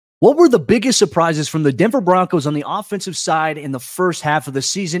What were the biggest surprises from the Denver Broncos on the offensive side in the first half of the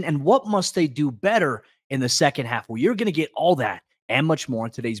season, and what must they do better in the second half? Well, you're going to get all that and much more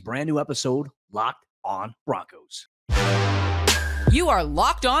in today's brand new episode, Locked on Broncos. You are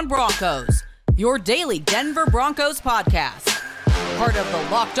Locked on Broncos, your daily Denver Broncos podcast. Part of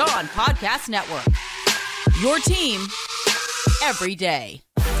the Locked on Podcast Network. Your team every day.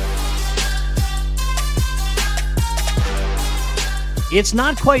 It's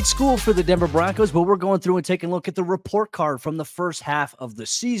not quite school for the Denver Broncos, but we're going through and taking a look at the report card from the first half of the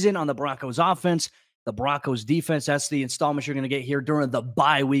season on the Broncos offense, the Broncos defense. That's the installment you're going to get here during the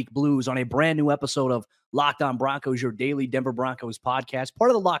bye week blues on a brand new episode of Locked on Broncos, your daily Denver Broncos podcast, part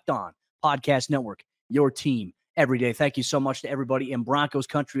of the Locked on Podcast Network, your team every day. Thank you so much to everybody in Broncos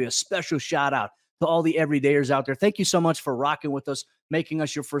Country. A special shout out to all the everydayers out there. Thank you so much for rocking with us, making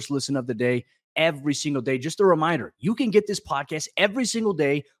us your first listen of the day. Every single day. Just a reminder, you can get this podcast every single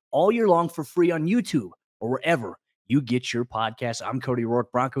day, all year long for free on YouTube or wherever you get your podcast. I'm Cody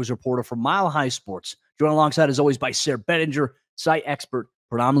Roark, Broncos reporter for Mile High Sports. Joined alongside, as always, by Sayre Bedinger, site expert,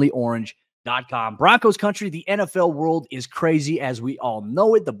 predominantlyorange.com. Broncos Country, the NFL world is crazy as we all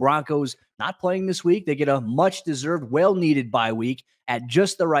know it. The Broncos not playing this week. They get a much-deserved, well-needed bye week at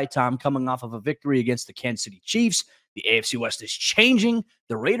just the right time, coming off of a victory against the Kansas City Chiefs. The AFC West is changing.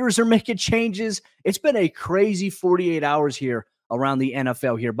 The Raiders are making changes. It's been a crazy 48 hours here around the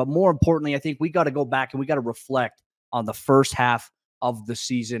NFL here. But more importantly, I think we got to go back and we got to reflect on the first half of the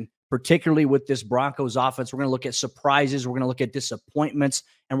season, particularly with this Broncos offense. We're going to look at surprises. We're going to look at disappointments,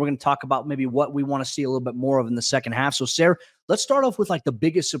 and we're going to talk about maybe what we want to see a little bit more of in the second half. So, Sayre, let's start off with like the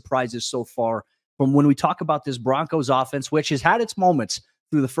biggest surprises so far from when we talk about this Broncos offense, which has had its moments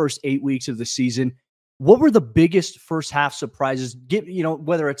through the first 8 weeks of the season. What were the biggest first half surprises?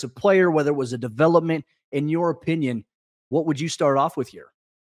 Whether it's a player, whether it was a development, in your opinion, what would you start off with here?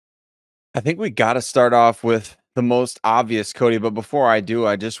 I think we got to start off with the most obvious, Cody. But before I do,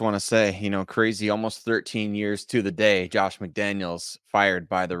 I just want to say, crazy, almost 13 years to the day, Josh McDaniels fired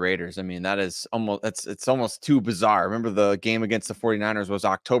by the Raiders. I mean, it's almost too bizarre. Remember, the game against the 49ers was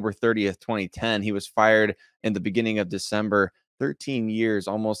October 30th, 2010. He was fired in the beginning of December. 13 years,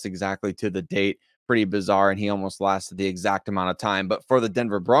 almost exactly to the date. Pretty bizarre, and he almost lasted the exact amount of time. But for the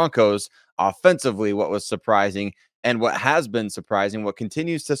Denver Broncos, offensively, what was surprising and what has been surprising, what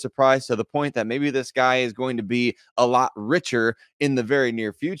continues to surprise to the point that maybe this guy is going to be a lot richer in the very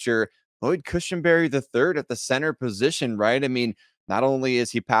near future, Lloyd Cushenberry III at the center position, right? I mean, not only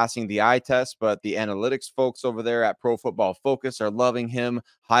is he passing the eye test, but the analytics folks over there at Pro Football Focus are loving him,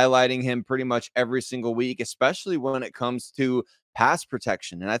 highlighting him pretty much every single week, especially when it comes to pass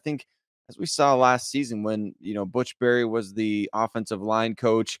protection. And I think, as we saw last season when, Butch Barry was the offensive line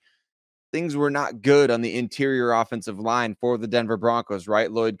coach, things were not good on the interior offensive line for the Denver Broncos, right?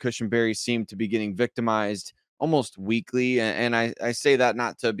 Lloyd Cushenberry seemed to be getting victimized almost weekly. And I say that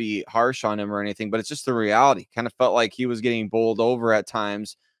not to be harsh on him or anything, but it's just the reality. Kind of felt like he was getting bowled over at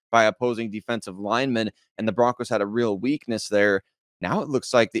times by opposing defensive linemen, and the Broncos had a real weakness there. Now it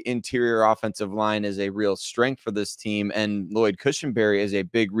looks like the interior offensive line is a real strength for this team, and Lloyd Cushenberry is a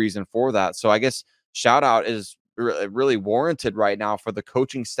big reason for that. So I guess shout out is really warranted right now for the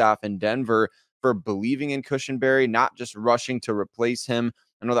coaching staff in Denver for believing in Cushenberry, not just rushing to replace him.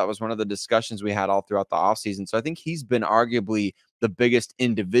 I know that was one of the discussions we had all throughout the offseason. So I think he's been arguably the biggest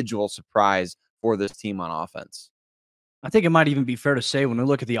individual surprise for this team on offense. I think it might even be fair to say when we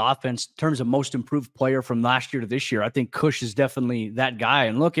look at the offense in terms of most improved player from last year to this year, I think Cush is definitely that guy.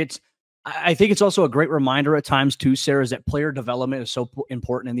 And look, I think it's also a great reminder at times too, Sarah, is that player development is so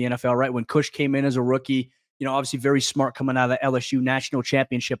important in the NFL, right? When Cush came in as a rookie, obviously very smart coming out of the LSU national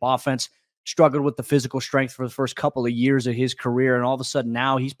championship offense, struggled with the physical strength for the first couple of years of his career. And all of a sudden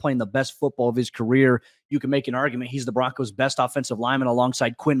now he's playing the best football of his career. You can make an argument he's the Broncos' best offensive lineman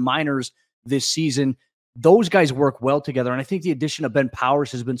alongside Quinn Miners this season. Those guys work well together, and I think the addition of Ben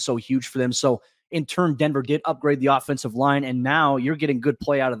Powers has been so huge for them. So in turn, Denver did upgrade the offensive line, and now you're getting good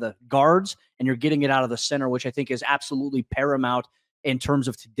play out of the guards, and you're getting it out of the center, which I think is absolutely paramount in terms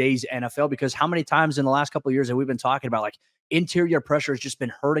of today's NFL, because how many times in the last couple of years have we been talking about like interior pressure has just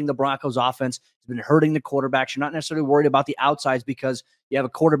been hurting the Broncos offense, it's been hurting the quarterbacks. You're not necessarily worried about the outsides because you have a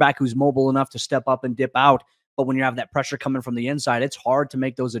quarterback who's mobile enough to step up and dip out, but when you have that pressure coming from the inside, it's hard to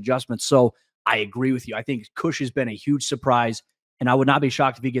make those adjustments. So I agree with you. I think Cush has been a huge surprise, and I would not be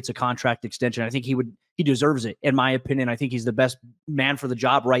shocked if he gets a contract extension. I think he deserves it, in my opinion. I think he's the best man for the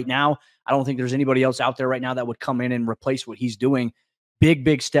job right now. I don't think there's anybody else out there right now that would come in and replace what he's doing.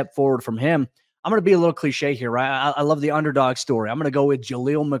 Big step forward from him. I'm going to be a little cliche here, right? I love the underdog story. I'm going to go with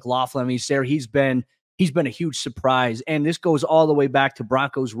Jaleel McLaughlin. I mean, Sarah, he's been he's been a huge surprise. And this goes all the way back to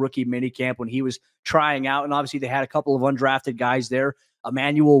Broncos rookie minicamp when he was trying out. And obviously they had a couple of undrafted guys there.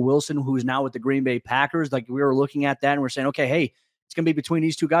 Emmanuel Wilson, who's now with the Green Bay Packers. Like, we were looking at that and we're saying, okay, hey, it's going to be between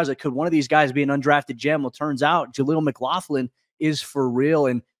these two guys. Like, could one of these guys be an undrafted gem? Well, turns out Jaleel McLaughlin is for real.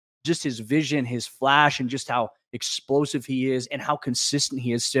 And just his vision, his flash, and just how explosive he is and how consistent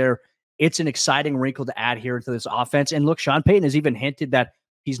he is there. It's an exciting wrinkle to add here into this offense. And look, Sean Payton has even hinted that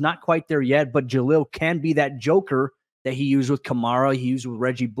he's not quite there yet, but Jaleel can be that joker that he used with Kamara, he used with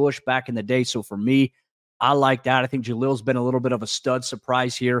Reggie Bush back in the day. So for me, I like that. I think Jaleel's been a little bit of a stud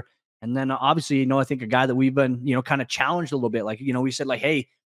surprise here. And then obviously, I think a guy that we've been, kind of challenged a little bit. Like, we said, like, hey,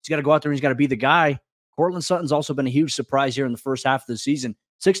 he's got to go out there and he's got to be the guy. Courtland Sutton's also been a huge surprise here in the first half of the season.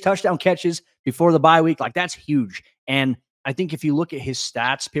 6 touchdown catches before the bye week. Like, that's huge. And I think if you look at his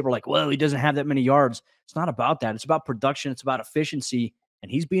stats, people are like, well, he doesn't have that many yards. It's not about that. It's about production. It's about efficiency.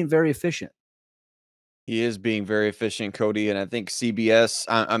 And he's being very efficient. He is being very efficient, Cody. And I think CBS,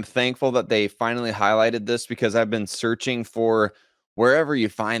 I'm thankful that they finally highlighted this, because I've been searching for wherever you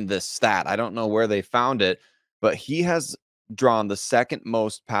find this stat. I don't know where they found it, but he has drawn the second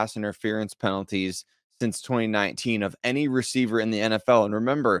most pass interference penalties since 2019 of any receiver in the NFL. And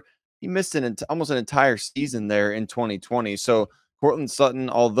remember, he missed almost an entire season there in 2020. So Courtland Sutton,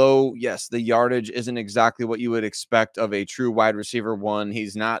 although, yes, the yardage isn't exactly what you would expect of a true wide receiver one,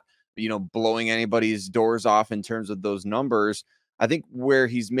 he's not, blowing anybody's doors off in terms of those numbers. I think where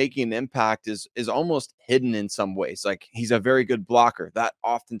he's making an impact is almost hidden in some ways. Like, he's a very good blocker. That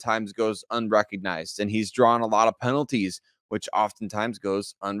oftentimes goes unrecognized. And he's drawn a lot of penalties, which oftentimes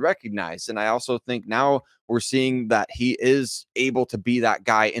goes unrecognized. And I also think now we're seeing that he is able to be that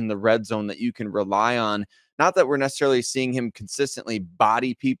guy in the red zone that you can rely on. Not that we're necessarily seeing him consistently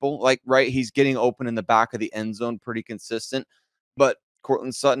body people, like, right, he's getting open in the back of the end zone pretty consistent. But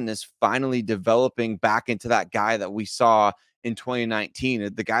Courtland Sutton is finally developing back into that guy that we saw in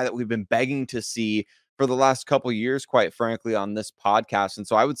 2019, the guy that we've been begging to see for the last couple of years, quite frankly, on this podcast. And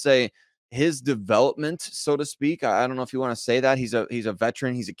so I would say his development, so to speak, I don't know if you want to say that, he's a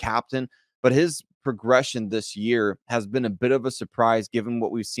veteran, he's a captain, but his progression this year has been a bit of a surprise given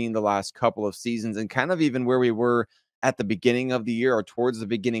what we've seen the last couple of seasons, and kind of even where we were at the beginning of the year, or towards the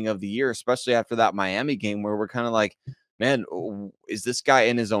beginning of the year, especially after that Miami game, where we're kind of like, man, is this guy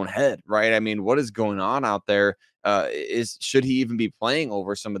in his own head, right? I mean, what is going on out there? Should he even be playing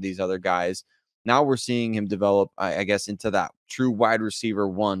over some of these other guys? Now we're seeing him develop, I guess, into that true wide receiver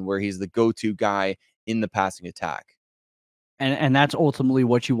one, where he's the go-to guy in the passing attack. And that's ultimately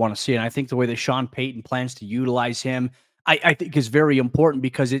what you want to see. And I think the way that Sean Payton plans to utilize him, I think is very important,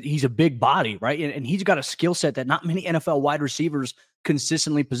 because he's a big body, right? And he's got a skill set that not many NFL wide receivers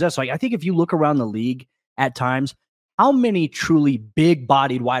consistently possess. Like, I think if you look around the league at times, how many truly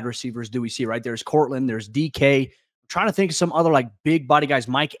big-bodied wide receivers do we see, right? There's Courtland, there's DK. I'm trying to think of some other, like, big-body guys,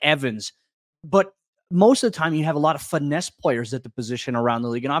 Mike Evans. But most of the time, you have a lot of finesse players at the position around the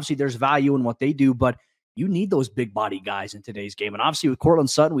league. And obviously, there's value in what they do, but you need those big-body guys in today's game. And obviously, with Courtland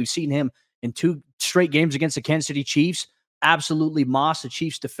Sutton, we've seen him in 2 straight games against the Kansas City Chiefs. Absolutely moss the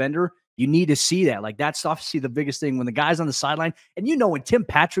Chiefs defender. You need to see that. Like, that's obviously the biggest thing. When the guy's on the sideline, and when Tim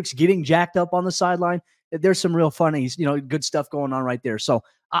Patrick's getting jacked up on the sideline, there's some real funnies, good stuff going on right there. So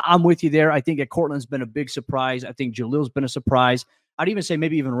I'm with you there. I think that Courtland's been a big surprise. I think Jaleel's been a surprise. I'd even say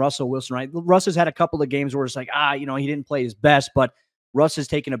maybe even Russell Wilson, right? Russ has had a couple of games where it's like, he didn't play his best, but Russ has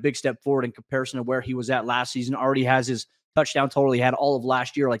taken a big step forward in comparison to where he was at last season. Already has his touchdown total he had all of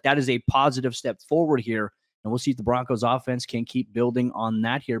last year. Like, that is a positive step forward here. And we'll see if the Broncos offense can keep building on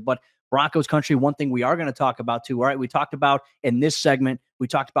that here. But Broncos country, one thing we are going to talk about too. All right, we talked about in this segment, we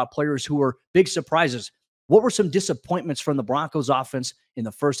talked about players who were big surprises. What were some disappointments from the Broncos offense in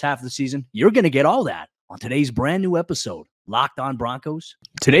the first half of the season? You're going to get all that on today's brand new episode, Locked On Broncos.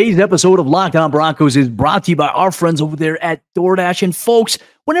 Today's episode of Locked On Broncos is brought to you by our friends over there at DoorDash. And folks,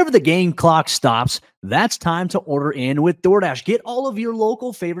 whenever the game clock stops, that's time to order in with DoorDash. Get all of your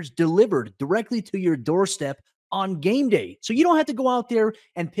local favorites delivered directly to your doorstep on game day. So you don't have to go out there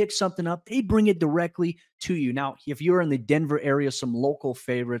and pick something up. They bring it directly to you. Now, if you're in the Denver area, some local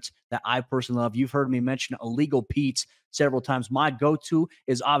favorites that I personally love, you've heard me mention Illegal Pete's several times. My go-to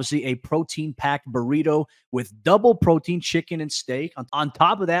is obviously a protein-packed burrito with double protein chicken and steak. On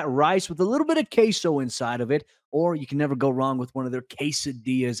top of that, rice with a little bit of queso inside of it. Or you can never go wrong with one of their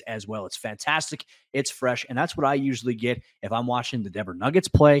quesadillas as well. It's fantastic. It's fresh. And that's what I usually get if I'm watching the Denver Nuggets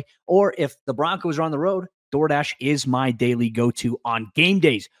play, or if the Broncos are on the road. DoorDash is my daily go-to on game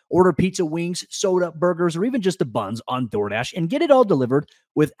days. Order pizza, wings, soda, burgers, or even just the buns on DoorDash and get it all delivered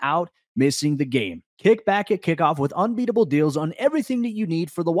without missing the game. Kick back at kickoff with unbeatable deals on everything that you need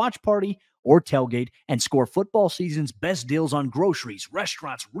for the watch party or tailgate and score football season's best deals on groceries,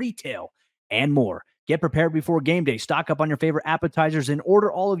 restaurants, retail, and more. Get prepared before game day. Stock up on your favorite appetizers and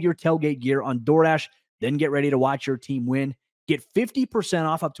order all of your tailgate gear on DoorDash. Then get ready to watch your team win. Get 50%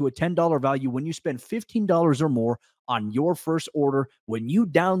 off up to a $10 value when you spend $15 or more on your first order when you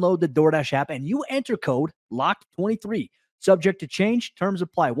download the DoorDash app and you enter code LOCKED23. Subject to change, terms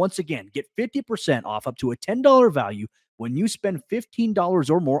apply. Once again, get 50% off up to a $10 value when you spend $15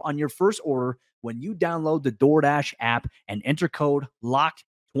 or more on your first order when you download the DoorDash app and enter code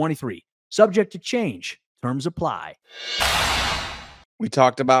LOCKED23. Subject to change, terms apply. We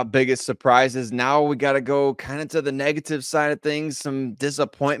talked about biggest surprises. Now we got to go kind of to the negative side of things. Some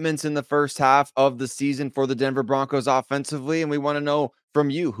disappointments in the first half of the season for the Denver Broncos offensively. And we want to know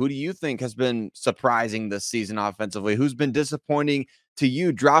from you, who do you think has been surprising this season offensively? Who's been disappointing to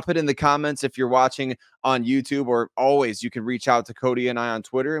you? Drop it in the comments if you're watching on YouTube, or always you can reach out to Cody and I on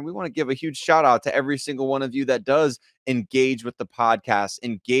Twitter. And we want to give a huge shout out to every single one of you that does engage with the podcast,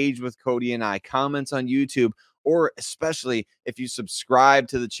 engage with Cody and I, comments on YouTube, or especially if you subscribe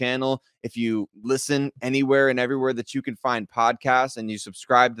to the channel, if you listen anywhere and everywhere that you can find podcasts and you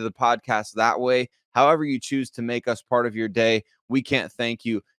subscribe to the podcast that way, however you choose to make us part of your day, we can't thank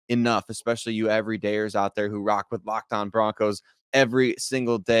you enough, especially you everydayers out there who rock with Locked On Broncos every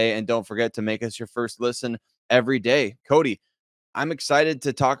single day. And don't forget to make us your first listen every day. Cody, I'm excited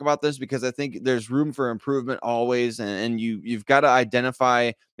to talk about this because I think there's room for improvement always. And you've got to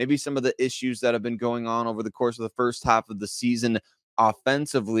identify maybe some of the issues that have been going on over the course of the first half of the season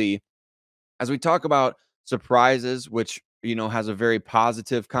offensively. As we talk about surprises, which, has a very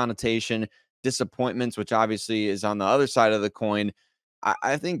positive connotation, disappointments, which obviously is on the other side of the coin.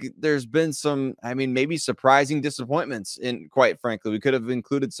 I think there's been some, maybe surprising disappointments. And quite frankly, we could have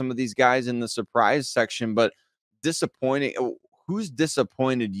included some of these guys in the surprise section, but disappointing. Who's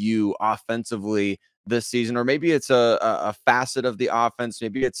disappointed you offensively this season? Or maybe it's a facet of the offense.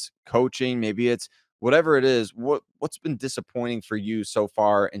 Maybe it's coaching. Maybe it's whatever it is. What's been disappointing for you so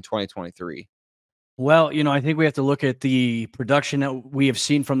far in 2023? Well, I think we have to look at the production that we have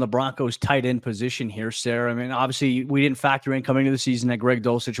seen from the Broncos tight end position here, Sayre. Obviously, we didn't factor in coming into the season that Greg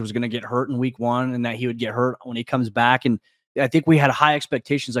Dulcich was going to get hurt in week 1 and that he would get hurt when he comes back. And I think we had high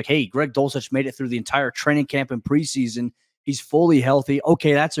expectations like, hey, Greg Dulcich made it through the entire training camp and preseason. He's fully healthy.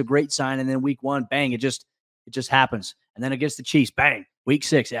 Okay, that's a great sign. And then week 1, bang, it just happens. And then against the Chiefs, bang, week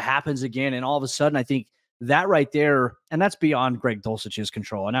 6, it happens again. And all of a sudden, I think that right there, and that's beyond Greg Dulcich's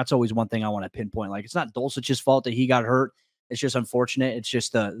control. And that's always one thing I want to pinpoint. Like, it's not Dulcich's fault that he got hurt. It's just unfortunate. It's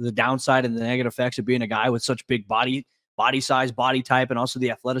just the downside and the negative effects of being a guy with such big body size, body type, and also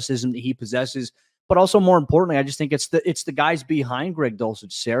the athleticism that he possesses. But also, more importantly, I just think it's the guys behind Greg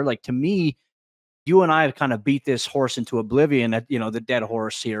Dulcich, Sayre. Like, to me, you and I have kind of beat this horse into oblivion, that, the dead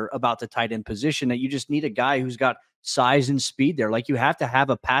horse here about the tight end position, that you just need a guy who's got size and speed there. Like, you have to have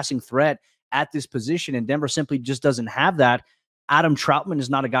a passing threat at this position, and Denver simply just doesn't have that. Adam Troutman is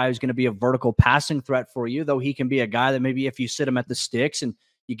not a guy who's going to be a vertical passing threat for you, though he can be a guy that maybe if you sit him at the sticks and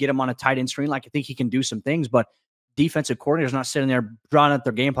you get him on a tight end screen, like, I think he can do some things, but defensive coordinators not sitting there drawing up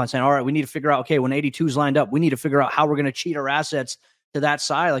their game plan saying, all right, we need to figure out, okay, when 82's lined up, we need to figure out how we're going to cheat our assets to that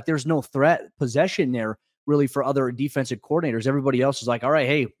side. Like, there's no threat possession there really for other defensive coordinators. Everybody else is like, all right,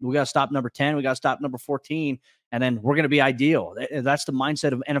 hey, we got to stop number 10. We got to stop number 14. And then we're going to be ideal. That's the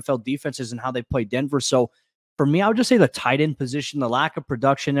mindset of NFL defenses and how they play Denver. So for me, I would just say the tight end position, the lack of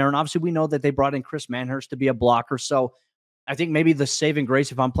production there. And obviously we know that they brought in Chris Manhurst to be a blocker. So I think maybe the saving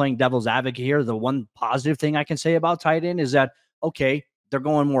grace, if I'm playing devil's advocate here, the one positive thing I can say about tight end is that, okay, they're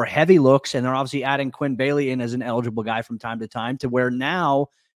going more heavy looks, and they're obviously adding Quinn Bailey in as an eligible guy from time to time, to where now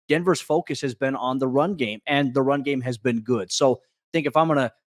Denver's focus has been on the run game, and the run game has been good. So I think if I'm going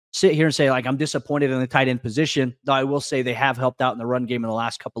to sit here and say, like, I'm disappointed in the tight end position, though I will say they have helped out in the run game in the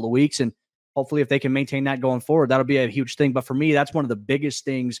last couple of weeks. And hopefully if they can maintain that going forward, that'll be a huge thing. But for me, that's one of the biggest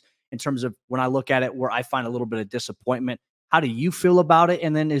things in terms of when I look at it, where I find a little bit of disappointment. How do you feel about it?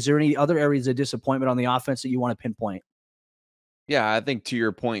 And then is there any other areas of disappointment on the offense that you want to pinpoint? Yeah, I think to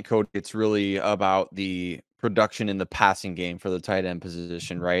your point, Cody, it's really about the production in the passing game for the tight end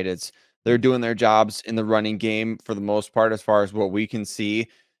position, right? They're doing their jobs in the running game for the most part, as far as what we can see.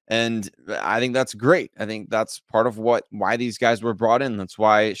 And I think that's great. I think that's part of why these guys were brought in. That's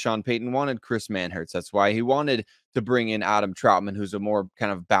why Sean Payton wanted Chris Manhurst. That's why he wanted to bring in Adam Troutman, who's a more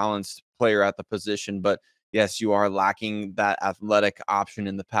kind of balanced player at the position. But yes, you are lacking that athletic option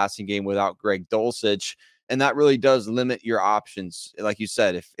in the passing game without Greg Dulcich. And that really does limit your options. Like you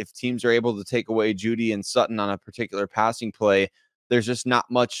said, if teams are able to take away Judy and Sutton on a particular passing play, there's just not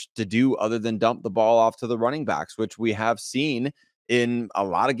much to do other than dump the ball off to the running backs, which we have seen in a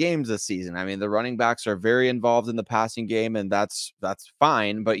lot of games this season. I mean, the running backs are very involved in the passing game, and that's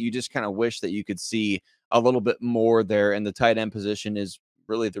fine, but you just kind of wish that you could see a little bit more there, and the tight end position is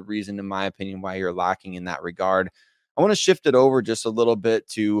really the reason, in my opinion, why you're lacking in that regard. I want to shift it over just a little bit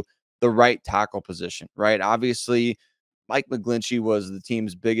to the right tackle position, right? Obviously, Mike McGlinchey was the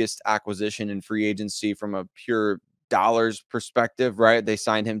team's biggest acquisition in free agency from a pure dollars perspective, right? They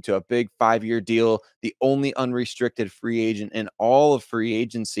signed him to a big 5-year deal, the only unrestricted free agent in all of free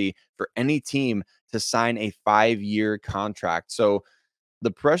agency for any team to sign a 5-year contract. So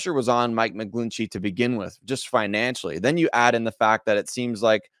the pressure was on Mike McGlinchey to begin with, just financially. Then you add in the fact that it seems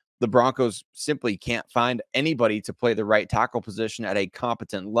like the Broncos simply can't find anybody to play the right tackle position at a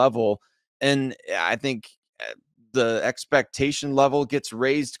competent level. And I think the expectation level gets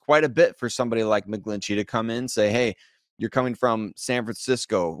raised quite a bit for somebody like McGlinchey to come in and say, hey, you're coming from San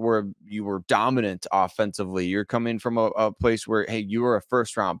Francisco where you were dominant offensively. You're coming from a place where, hey, you were a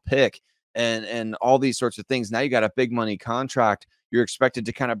first-round pick and all these sorts of things. Now you got a big money contract. You're expected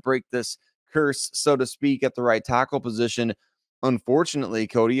to kind of break this curse, so to speak, at the right tackle position. Unfortunately,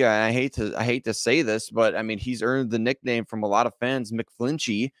 Cody, I hate to say this, but I mean, he's earned the nickname from a lot of fans,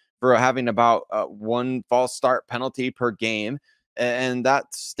 McFlinchy, for having about one false start penalty per game. And that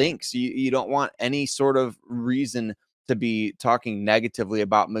stinks. You don't want any sort of reason to be talking negatively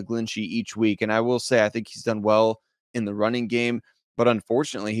about McGlinchey each week. And I will say, I think he's done well in the running game, but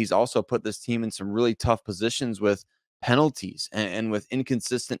unfortunately, he's also put this team in some really tough positions with penalties and with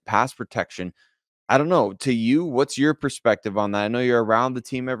inconsistent pass protection. I don't know. To you, what's your perspective on that? I know you're around the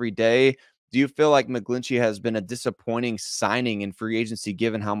team every day. Do you feel like McGlinchey has been a disappointing signing in free agency,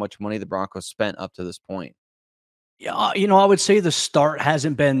 given how much money the Broncos spent up to this point? Yeah, I would say the start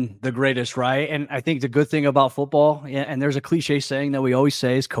hasn't been the greatest, right? And I think the good thing about football, and there's a cliche saying that we always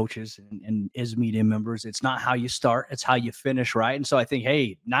say as coaches and as media members, it's not how you start, it's how you finish, right? And so I think,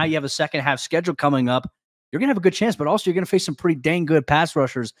 hey, now you have a second half schedule coming up. You're going to have a good chance, but also you're going to face some pretty dang good pass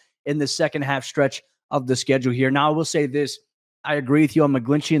rushers in the second half stretch of the schedule here. Now, I will say this. I agree with you on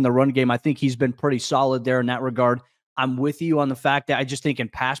McGlinchey in the run game. I think he's been pretty solid there in that regard. I'm with you on the fact that I just think in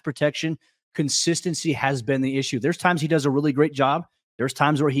pass protection, consistency has been the issue. There's times he does a really great job. There's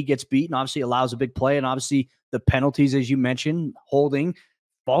times where he gets beat and obviously allows a big play. And obviously the penalties, as you mentioned, holding,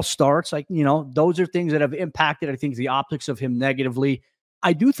 false starts, those are things that have impacted, I think, the optics of him negatively.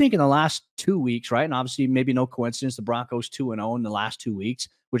 I do think in the last 2 weeks, right? And obviously maybe no coincidence, the Broncos 2-0 in the last 2 weeks,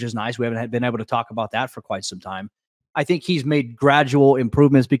 which is nice. We haven't been able to talk about that for quite some time. I think he's made gradual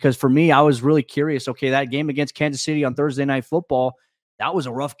improvements because for me, I was really curious. Okay, that game against Kansas City on Thursday Night Football, that was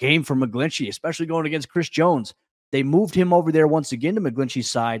a rough game for McGlinchey, especially going against Chris Jones. They moved him over there once again to McGlinchey's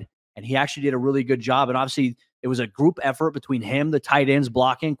side, and he actually did a really good job. And obviously, it was a group effort between him, the tight ends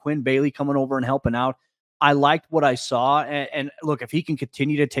blocking, Quinn Bailey coming over and helping out. I liked what I saw. And look, if he can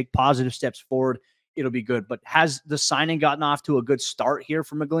continue to take positive steps forward, it'll be good. But has the signing gotten off to a good start here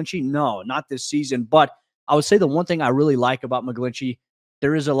for McGlinchey? No, not this season. But I would say the one thing I really like about McGlinchey,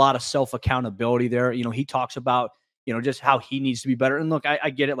 there is a lot of self-accountability there. He talks about, just how he needs to be better. And look, I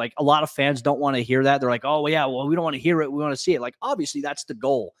get it. Like, a lot of fans don't want to hear that. They're like, oh, well, yeah, well, we don't want to hear it. We want to see it. Like, obviously, that's the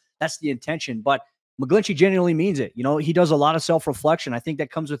goal. That's the intention. But McGlinchey genuinely means it. He does a lot of self-reflection. I think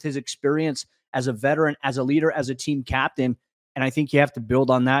that comes with his experience as a veteran, as a leader, as a team captain. And I think you have to build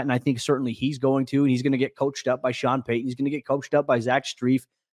on that. And I think certainly he's going to, and he's going to get coached up by Sean Payton. He's going to get coached up by Zach Strief.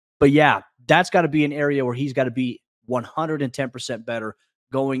 But yeah, that's got to be an area where he's got to be 110% better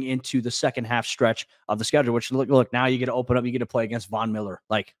going into the second half stretch of the schedule, which look, now you get to open up, you get to play against Von Miller.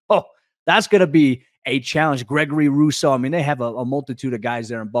 Like, that's going to be a challenge. Gregory Rousseau. I mean, they have a multitude of guys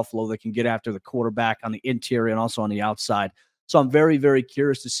there in Buffalo that can get after the quarterback on the interior and also on the outside. So I'm very, very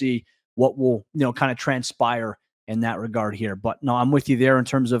curious to see what will, kind of transpire in that regard here. But no, I'm with you there in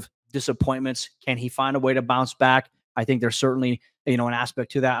terms of disappointments. Can he find a way to bounce back? I think there's certainly, an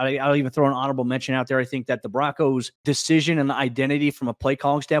aspect to that. I'll even throw an honorable mention out there. I think that the Broncos' decision and the identity from a play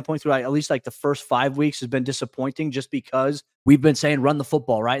calling standpoint through at least like the first 5 weeks has been disappointing just because we've been saying run the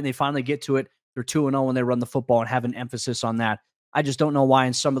football, right? And they finally get to it. They're 2-0 when they run the football and have an emphasis on that. I just don't know why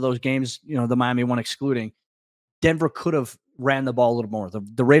in some of those games, the Miami one excluding, Denver could have ran the ball a little more.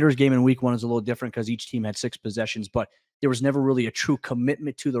 The Raiders game in week 1 is a little different because each team had 6 possessions, but there was never really a true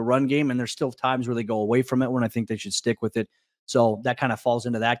commitment to the run game. And there's still times where they go away from it when I think they should stick with it. So that kind of falls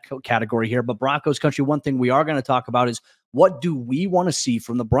into that category here. But Broncos country, one thing we are going to talk about is what do we want to see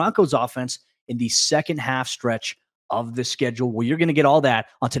from the Broncos offense in the second half stretch of the schedule? Well, you're going to get all that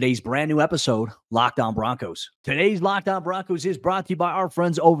on today's brand new episode, Locked On Broncos. Today's Locked On Broncos is brought to you by our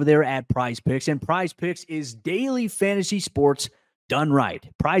friends over there at PrizePicks. And PrizePicks is daily fantasy sports done right.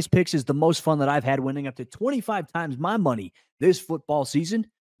 PrizePicks is the most fun that I've had, winning up to 25 times my money this football season.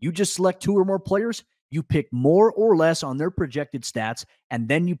 You just select 2 or more players, you pick more or less on their projected stats, and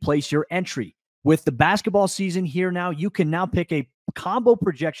then you place your entry. With the basketball season here now, you can now pick a combo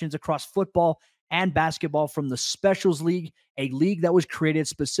projections across football and basketball from the Specials League, a league that was created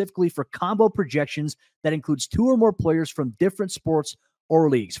specifically for combo projections that includes 2 or more players from different sports or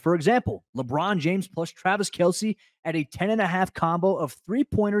leagues. For example, LeBron James plus Travis Kelce at a 10.5 combo of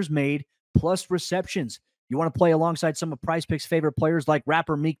 3-pointers made plus receptions. You want to play alongside some of PrizePicks' favorite players like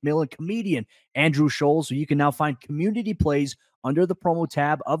rapper Meek Mill and comedian Andrew Scholes, so you can now find community plays under the promo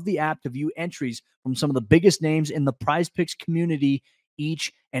tab of the app to view entries from some of the biggest names in the PrizePicks community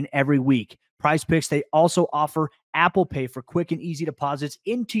each and every week. PrizePicks, they also offer Apple Pay for quick and easy deposits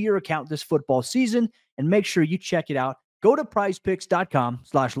into your account this football season, and make sure you check it out. Go to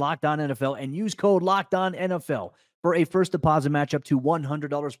prizepicks.com/LockedOnNFL and use code LockedOnNFL for a first deposit match up to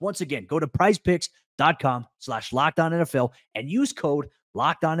 $100. Once again, go to prizepicks.com/LockedOnNFL and use code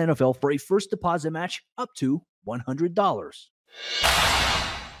LockedOnNFL for a first deposit match up to $100.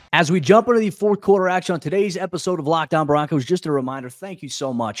 As we jump into the fourth quarter action on today's episode of Locked On Broncos, just a reminder, thank you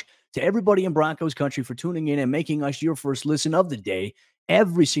so much to everybody in Broncos Country for tuning in and making us your first listen of the day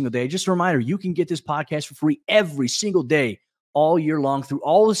every single day. Just a reminder, you can get this podcast for free every single day, all year long, through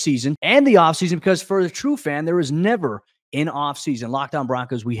all the season and the offseason, because for the true fan, there is never an offseason. Locked On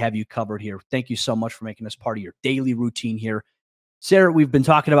Broncos, we have you covered here. Thank you so much for making us part of your daily routine here. Sayre, we've been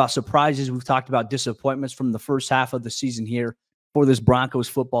talking about surprises. We've talked about disappointments from the first half of the season here for this Broncos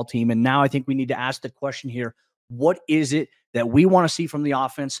football team. And now I think we need to ask the question here, what is it that we want to see from the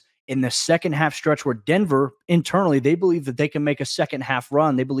offense in the second half stretch where Denver, internally, they believe that they can make a second half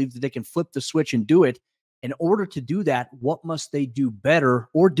run. They believe that they can flip the switch and do it. In order to do that, what must they do better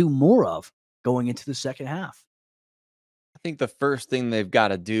or do more of going into the second half? I think the first thing they've got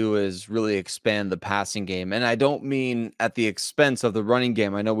to do is really expand the passing game. And I don't mean at the expense of the running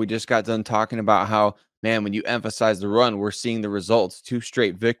game. I know we just got done talking about how, man, when you emphasize the run, we're seeing the results, 2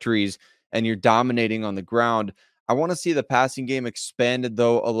 straight victories, and you're dominating on the ground. I want to see the passing game expanded,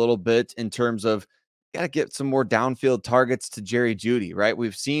 though, a little bit in terms of got to get some more downfield targets to Jerry Jeudy, right?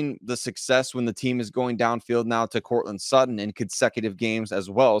 We've seen the success when the team is going downfield now to Courtland Sutton in consecutive games as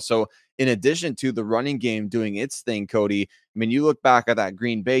well. So in addition to the running game doing its thing, Cody, I mean, you look back at that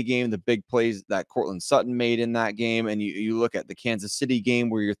Green Bay game, the big plays that Courtland Sutton made in that game, and you look at the Kansas City game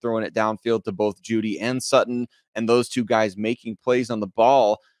where you're throwing it downfield to both Jeudy and Sutton, and those 2 guys making plays on the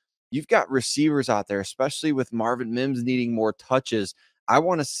ball. You've got receivers out there, especially with Marvin Mims needing more touches. I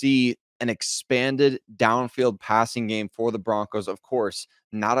want to see an expanded downfield passing game for the Broncos, of course,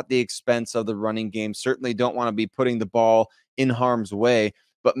 not at the expense of the running game. Certainly don't want to be putting the ball in harm's way,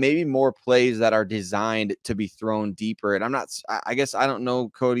 but maybe more plays that are designed to be thrown deeper. And I guess I don't know,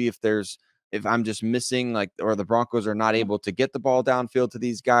 Cody, if I'm just missing, like, or the Broncos are not able to get the ball downfield to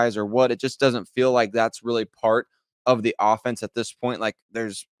these guys or what. It just doesn't feel like that's really part of the offense at this point. Like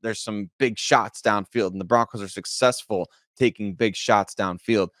there's some big shots downfield and the Broncos are successful taking big shots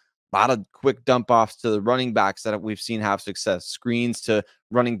downfield. A lot of quick dump offs to the running backs that we've seen have success, screens to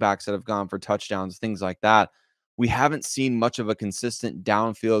running backs that have gone for touchdowns, things like that. We haven't seen much of a consistent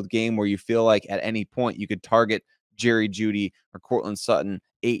downfield game where you feel like at any point you could target Jerry Jeudy or Courtland Sutton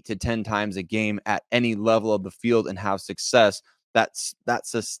 8 to 10 times a game at any level of the field and have success. That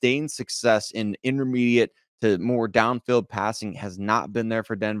sustained success in intermediate to more downfield passing has not been there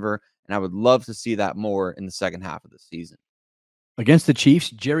for Denver, and I would love to see that more in the second half of the season. Against the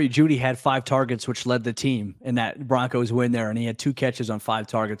Chiefs, Jerry Jeudy had 5 targets, which led the team in that Broncos win there, and he had 2 catches on 5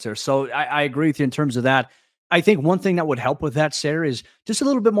 targets there. So I agree with you in terms of that. I think one thing that would help with that, Sayre, is just a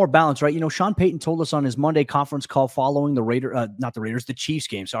little bit more balance, right? You know, Sean Payton told us on his Monday conference call following the Chiefs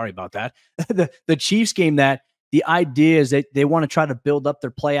game. Sorry about that. the Chiefs game, that the idea is that they want to try to build up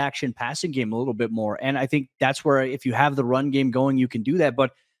their play action passing game a little bit more. And I think that's where if you have the run game going, you can do that.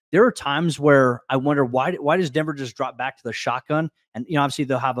 But there are times where I wonder why does Denver just drop back to the shotgun? And, you know, obviously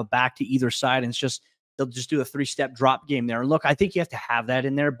they'll have a back to either side, and it's just they'll just do a 3-step drop game there. And look, I think you have to have that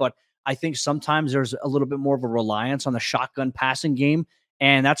in there, but I think sometimes there's a little bit more of a reliance on the shotgun passing game,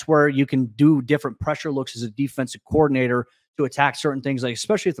 and that's where you can do different pressure looks as a defensive coordinator to attack certain things, like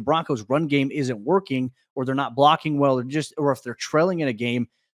especially if the Broncos' run game isn't working or they're not blocking well, or if they're trailing in a game,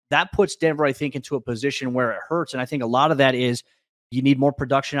 that puts Denver, I think, into a position where it hurts. And I think a lot of that is you need more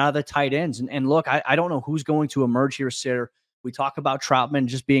production out of the tight ends. And look, I don't know who's going to emerge here, Sayre. We talk about Troutman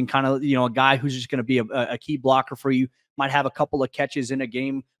just being kind of, you know, a guy who's just going to be a key blocker for you. Might have a couple of catches in a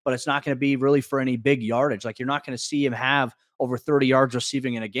game, but it's not going to be really for any big yardage. Like, you're not going to see him have over 30 yards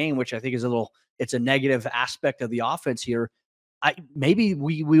receiving in a game, which I think is it's a negative aspect of the offense here. maybe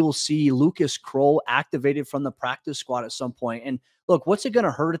we will see Lucas Kroll activated from the practice squad at some point. And look, what's it going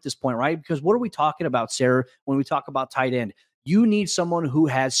to hurt at this point, right? Because what are we talking about, Sayre, when we talk about tight end? You need someone who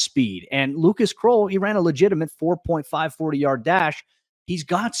has speed. And Lucas Kroll, he ran a legitimate 4.5 40-yard dash. He's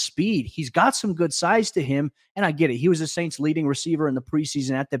got speed. He's got some good size to him. And I get it. He was the Saints' leading receiver in the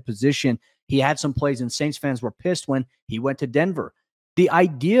preseason at that position. He had some plays, and Saints fans were pissed when he went to Denver. The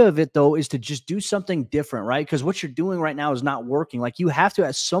idea of it, though, is to just do something different, right? Because what you're doing right now is not working. Like, you have to,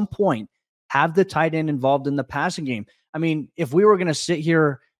 at some point, have the tight end involved in the passing game. I mean, if we were going to sit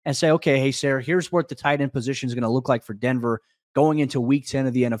here and say, okay, hey, Sayre, here's what the tight end position is going to look like for Denver going into week 10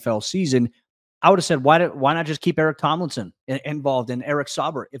 of the NFL season, I would have said, why not just keep Eric Tomlinson involved and Eric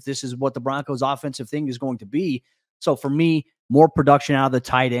Saubert if this is what the Broncos offensive thing is going to be. So for me, more production out of the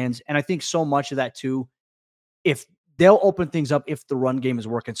tight ends. And I think so much of that too, if they'll open things up if the run game is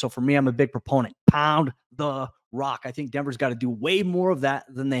working. So for me, I'm a big proponent. Pound the rock. I think Denver's got to do way more of that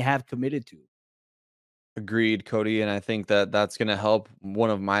than they have committed to. Agreed, Cody. And I think that that's going to help. One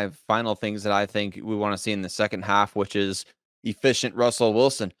of my final things that I think we want to see in the second half, which is efficient Russell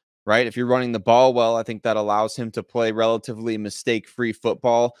Wilson, right? If you're running the ball well, I think that allows him to play relatively mistake-free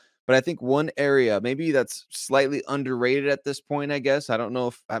football. But I think one area maybe that's slightly underrated at this point, I guess. I don't know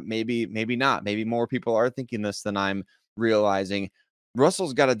if maybe not. Maybe more people are thinking this than I'm realizing.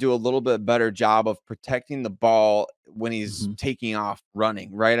 Russell's got to do a little bit better job of protecting the ball when he's taking off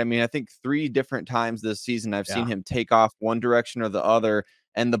running, right? I mean, I think 3 different times this season I've seen him take off one direction or the other,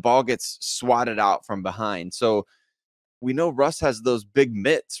 and the ball gets swatted out from behind. So we know Russ has those big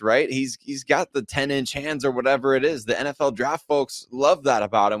mitts, right? He's got the 10-inch hands or whatever it is. The NFL draft folks love that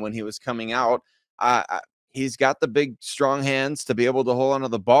about him when he was coming out. He's got the big, strong hands to be able to hold onto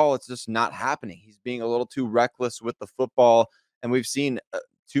the ball. It's just not happening. He's being a little too reckless with the football, and we've seen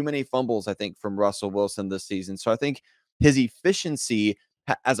too many fumbles, I think, from Russell Wilson this season. So I think his efficiency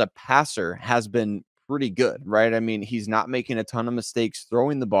as a passer has been pretty good, right? I mean, he's not making a ton of mistakes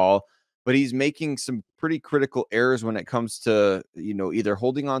throwing the ball, but he's making some pretty critical errors when it comes to, either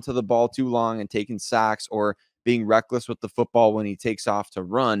holding onto the ball too long and taking sacks or being reckless with the football when he takes off to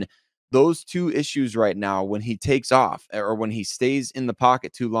run. Those 2 issues right now, when he takes off or when he stays in the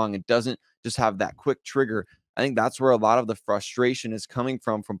pocket too long and doesn't just have that quick trigger, I think that's where a lot of the frustration is coming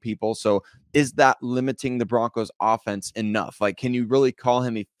from people. So is that limiting the Broncos offense enough? Like, can you really call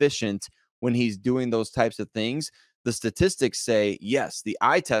him efficient when he's doing those types of things? The statistics say yes. The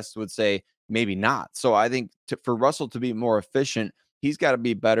eye test would say maybe not. So I think for Russell to be more efficient, he's got to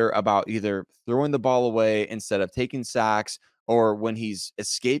be better about either throwing the ball away instead of taking sacks, or when he's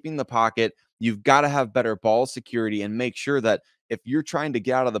escaping the pocket, you've got to have better ball security and make sure that if you're trying to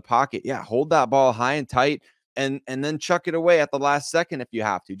get out of the pocket, hold that ball high and tight and then chuck it away at the last second if you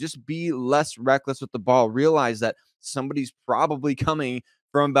have to. Just be less reckless with the ball. Realize that somebody's probably coming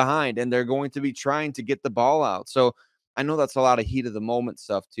from behind and they're going to be trying to get the ball out. So I know that's a lot of heat of the moment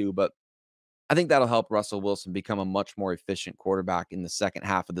stuff too, but I think that'll help Russell Wilson become a much more efficient quarterback in the second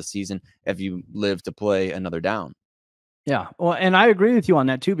half of the season if you live to play another down. Yeah. Well, and I agree with you on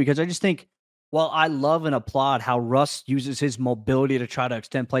that too, because I just think, well, I love and applaud how Russ uses his mobility to try to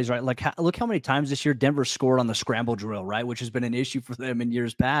extend plays, right? Like, look how many times this year Denver scored on the scramble drill, right? Which has been an issue for them in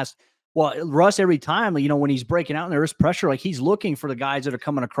years past. Well, Russ, every time, when he's breaking out and there is pressure, like, he's looking for the guys that are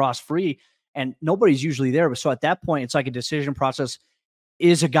coming across free, and nobody's usually there. But so at that point, it's like a decision process.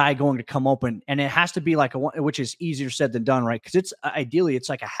 Is a guy going to come open? And it has to be like which is easier said than done, right? Because it's ideally it's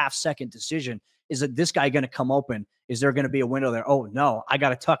like a half-second decision. Is that this guy going to come open? Is there going to be a window there? Oh no, I got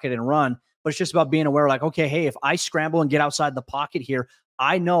to tuck it and run. But it's just about being aware, like, okay, hey, if I scramble and get outside the pocket here,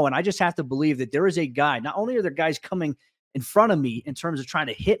 I know, and I just have to believe that there is a guy. Not only are there guys coming in front of me in terms of trying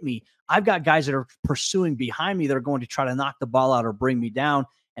to hit me, I've got guys that are pursuing behind me that are going to try to knock the ball out or bring me down.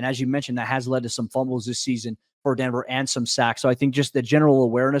 And as you mentioned, that has led to some fumbles this season for Denver and some sacks. So I think just the general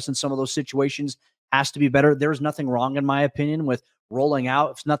awareness in some of those situations has to be better. There's nothing wrong, in my opinion, with rolling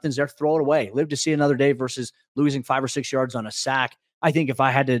out. If nothing's there, throw it away. Live to see another day versus losing 5 or 6 yards on a sack. I think if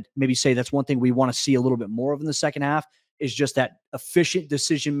I had to maybe say that's one thing we want to see a little bit more of in the second half is just that efficient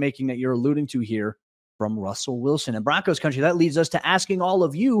decision-making that you're alluding to here from Russell Wilson. And Broncos Country, that leads us to asking all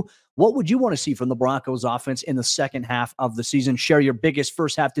of you, what would you want to see from the Broncos offense in the second half of the season? Share your biggest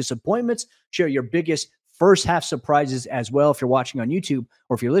first half disappointments. Share your biggest first half surprises as well. If you're watching on YouTube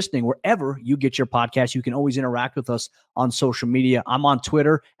or if you're listening, wherever you get your podcast, you can always interact with us on social media. I'm on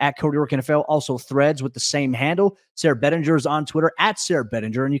Twitter at Cody Roark NFL, also Threads with the same handle. Sayre Bedinger is on Twitter at Sayre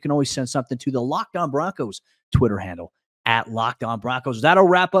Bedinger, and you can always send something to the Locked On Broncos Twitter handle at Locked On Broncos. That'll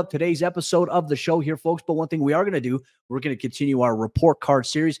wrap up today's episode of the show here, folks. But one thing we are going to do, we're going to continue our report card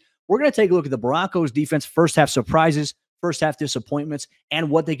series. We're going to take a look at the Broncos defense first half surprises, first half disappointments, and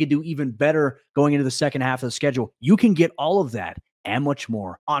what they could do even better going into the second half of the schedule. You can get all of that and much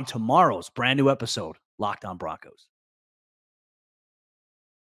more on tomorrow's brand new episode, Locked On Broncos.